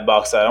OG on that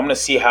box out. I'm going to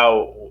see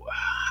how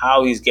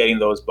he's getting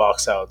those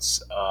box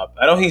outs.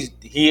 I know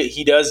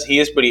he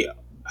is pretty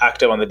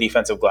active on the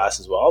defensive glass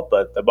as well,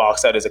 but the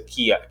box out is a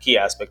key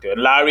aspect to it.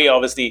 And Lowry,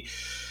 obviously,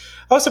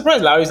 I was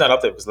surprised Lowry's not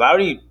up there because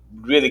Lowry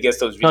really gets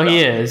those rebounds.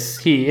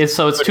 No, he is.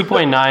 So it's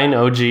 2.9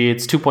 OG,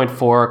 it's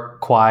 2.4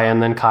 Kawhi,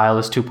 and then Kyle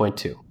is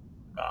 2.2.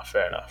 Oh,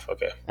 fair enough.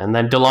 Okay. And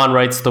then DeLon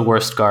Wright's the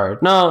worst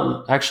guard.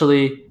 No,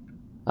 actually,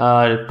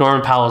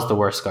 Norman Powell's the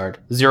worst guard,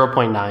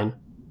 0.9.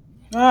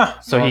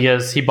 So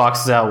he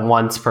boxes out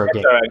once per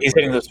game. All right. He's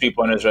hitting those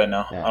 3-pointers right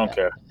now. I don't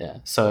care. Yeah.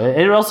 So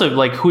it also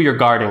like who you're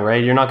guarding,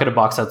 right? You're not going to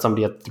box out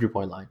somebody at the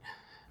 3-point line.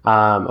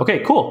 Okay,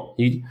 cool.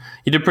 You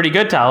did pretty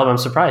good, Talib. I'm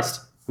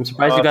surprised. You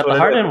got the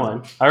Harden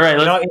one. All right.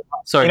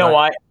 You know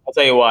why? I'll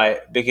tell you why.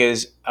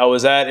 Because I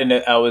was at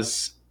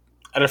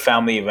a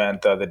family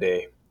event the other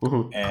day,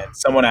 and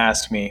someone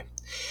asked me,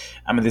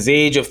 I'm at this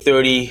age of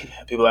 30.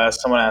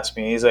 Someone asked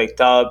me, he's like,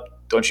 Talib,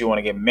 don't you want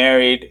to get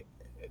married?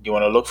 Do you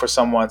want to look for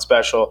someone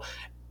special?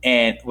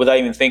 And without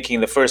even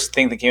thinking, the first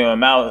thing that came out of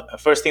my mouth, the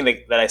first thing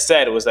that I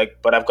said was like,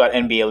 but I've got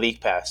NBA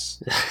League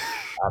Pass.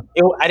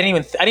 I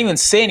didn't even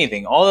say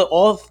anything.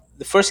 All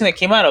the first thing that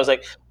came out, I was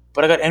like,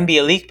 but I got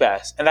NBA League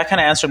Pass. And that kind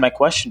of answered my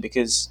question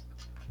because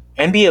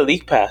NBA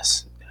League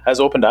Pass has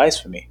opened eyes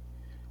for me.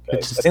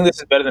 Guys. I think this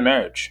is better than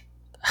marriage.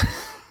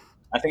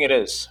 I think it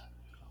is.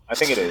 I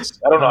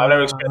don't know. I've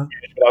never experienced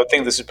marriage, but I would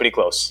think this is pretty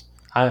close.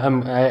 I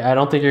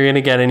don't think you're going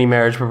to get any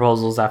marriage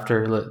proposals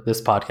after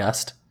this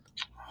podcast.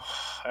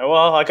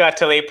 Well, I got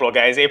till April,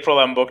 guys. April,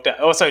 I'm booked out.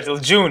 Oh, sorry, till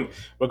June.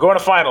 We're going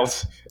to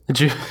finals.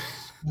 June.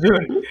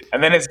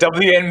 And then it's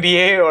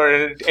WNBA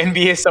or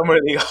NBA Summer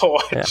League. I'll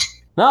watch. Yeah.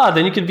 No,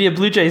 then you could be a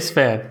Blue Jays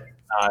fan.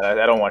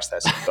 I don't watch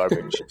that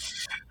garbage.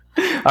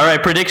 All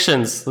right,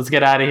 predictions. Let's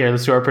get out of here.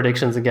 Let's do our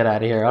predictions and get out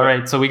of here. All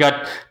right, so we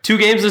got 2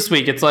 games this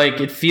week.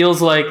 It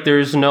feels like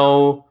there's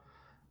no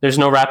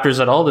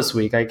Raptors at all this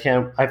week. I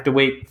have to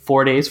wait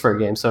 4 days for a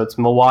game. So it's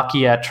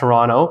Milwaukee at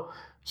Toronto.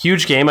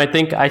 Huge game. I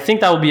think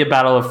that will be a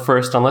battle of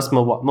first, unless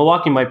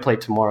Milwaukee might play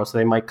tomorrow, so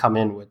they might come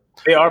in with.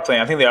 They are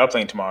playing. I think they are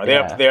playing tomorrow.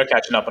 They are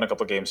catching up on a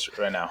couple of games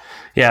right now.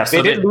 Yeah, so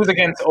they did lose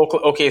against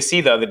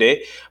OKC the other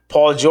day.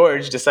 Paul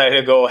George decided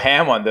to go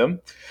ham on them.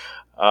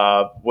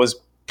 Was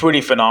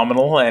pretty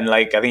phenomenal, and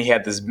I think he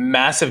had this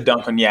massive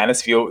dunk on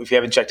Giannis. If you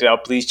haven't checked it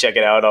out, please check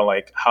it out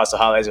on House of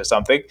Highlights or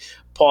something.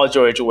 Paul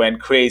George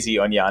went crazy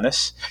on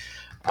Giannis.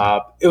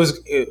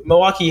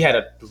 Milwaukee had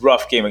a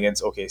rough game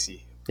against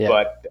OKC,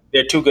 but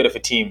they're too good of a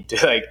team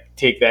to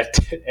take that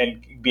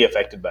and be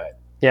affected by it.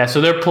 Yeah,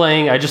 so they're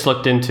playing. I just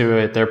looked into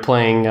it. They're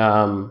playing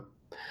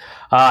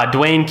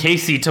Dwayne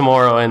Casey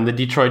tomorrow and the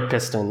Detroit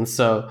Pistons.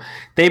 So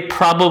they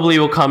probably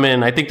will come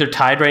in. I think they're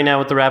tied right now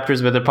with the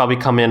Raptors, but they'll probably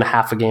come in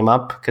half a game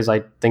up because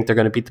I think they're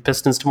going to beat the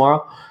Pistons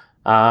tomorrow.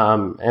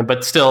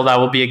 But still, that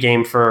will be a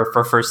game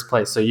for first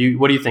place. So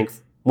what do you think?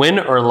 Win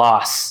or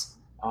loss?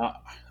 I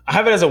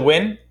have it as a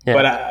win,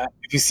 but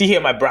if you see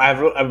here,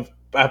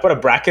 I put a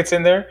brackets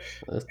in there,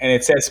 and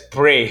it says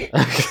pray.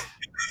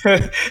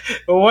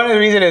 One of the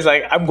reasons is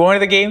I'm going to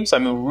the game, so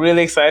I'm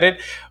really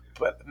excited.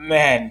 But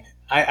man,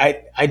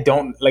 I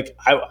don't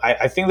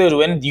I think they would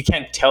win. You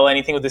can't tell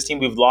anything with this team.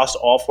 We've lost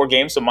all 4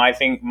 games, so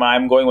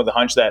I'm going with the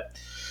hunch that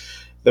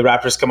the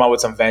Raptors come out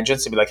with some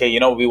vengeance to be like, hey,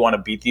 we want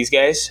to beat these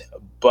guys.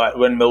 But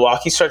when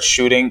Milwaukee starts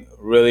shooting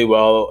really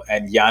well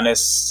and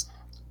Giannis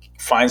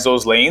finds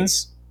those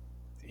lanes,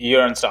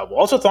 you're unstoppable.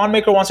 Also,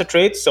 Thonmaker wants to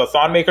trade, so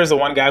Thonmaker is the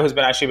one guy who's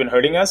been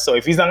hurting us. So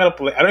if he's not gonna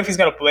play, I don't know if he's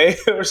gonna play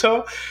or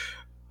so.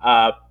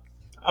 I'm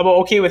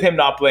okay with him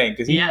not playing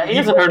because he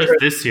hasn't hurt us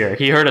this year.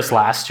 He hurt us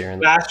last year.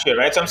 Last year,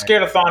 right? So I'm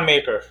scared of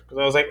Thonmaker because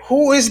I was like,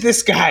 who is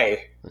this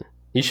guy?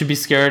 You should be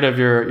scared of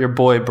your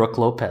boy Brook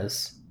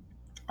Lopez.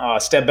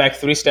 Step back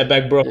 3, step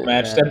back Brook,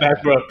 man. Step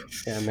back Brook.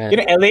 Yeah, man. You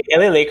know,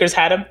 LA Lakers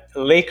had him.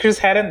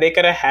 They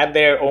could have had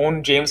their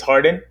own James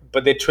Harden,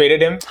 but they traded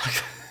him.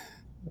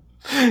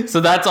 So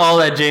that's all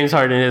that James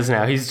Harden is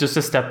now. He's just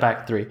a step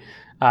back 3.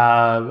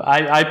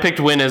 I picked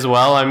win as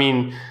well. I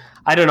mean,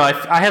 I don't know.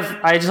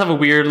 I just have a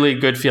weirdly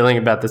good feeling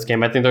about this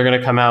game. I think they're going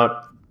to come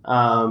out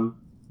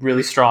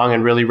really strong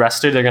and really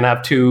rested. They're going to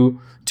have two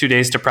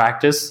days to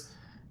practice,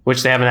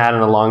 which they haven't had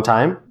in a long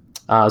time.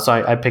 So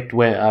I picked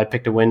win. I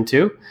picked a win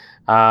too.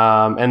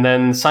 And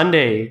then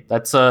Sunday,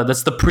 that's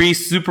the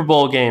pre-Super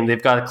Bowl game.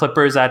 They've got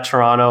Clippers at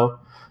Toronto,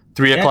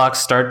 3:00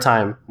 start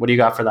time. What do you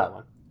got for that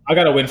one? I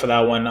got to win for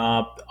that one.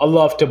 I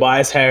love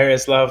Tobias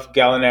Harris, love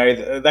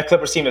Gallinari. That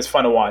Clippers team is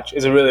fun to watch.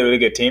 It's a really, really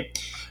good team.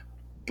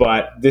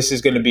 But this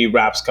is going to be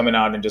Raps coming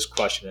out and just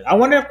crushing it. I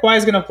wonder if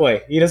Kawhi's going to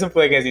play. He doesn't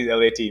play against these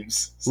LA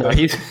teams. So. No,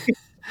 he's...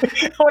 I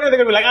wonder if they're going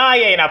to be like,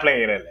 you're not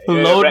playing in LA.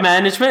 Load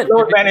management?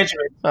 Load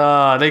management.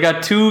 They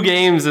got 2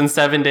 games in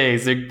 7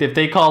 days. If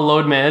they call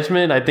load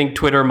management, I think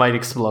Twitter might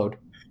explode.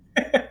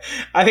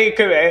 I think it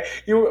could.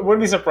 You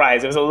wouldn't be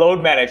surprised. It was a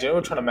load management.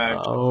 We're trying to manage.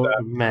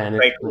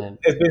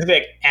 It's basically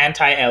like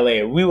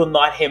anti-LA. We will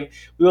not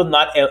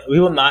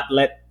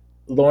let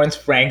Lawrence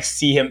Frank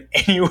see him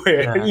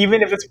anywhere,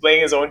 even if it's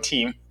playing his own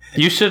team.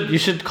 You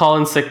should call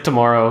in sick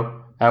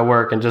tomorrow at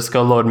work and just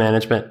go load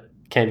management.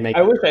 Can't make.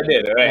 I wish I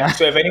did. Right. Yeah.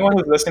 So if anyone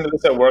who's listening to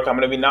this at work, I'm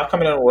going to be not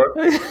coming to work.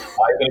 I'm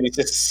going to be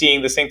just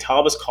seeing this thing.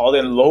 Talbot's called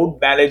in load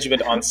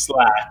management on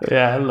Slack.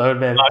 Yeah, load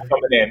management. Not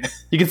coming in.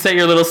 You can set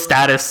your little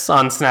status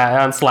on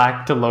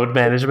Slack to load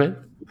management.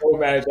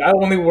 Load management. I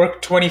only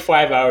work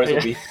 25 hours a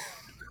week.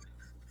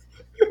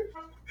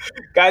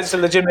 Guys, it's a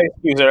legitimate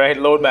excuse, all right?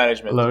 Load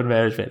management. Load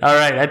management. All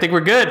right. I think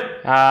we're good.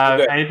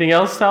 Anything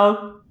else,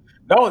 Tal?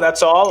 No,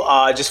 that's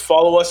all. Just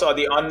follow us on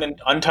the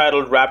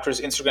Untitled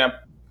Raptors Instagram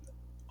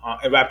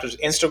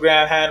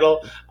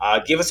handle.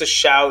 Give us a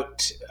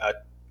shout.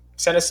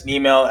 Send us an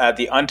email at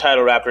the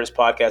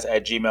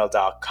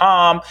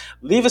untitledraptorspodcast@gmail.com.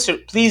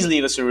 Please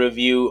leave us a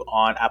review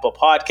on Apple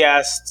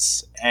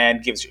Podcasts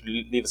and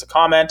leave us a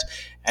comment.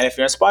 And if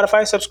you're on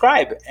Spotify,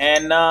 subscribe.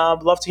 And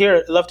love to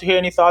hear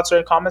any thoughts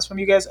or comments from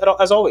you guys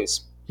as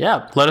always.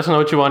 Yeah, let us know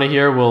what you want to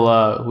hear.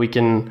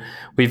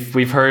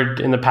 We've heard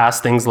in the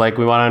past things like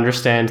we want to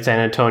understand San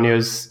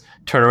Antonio's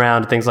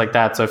turnaround, things like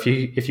that. So if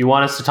you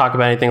want us to talk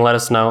about anything, let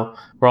us know.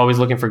 We're always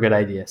looking for good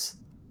ideas.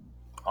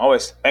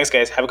 Always. Thanks,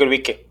 guys. Have a good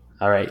week.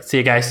 All right. See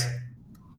you guys.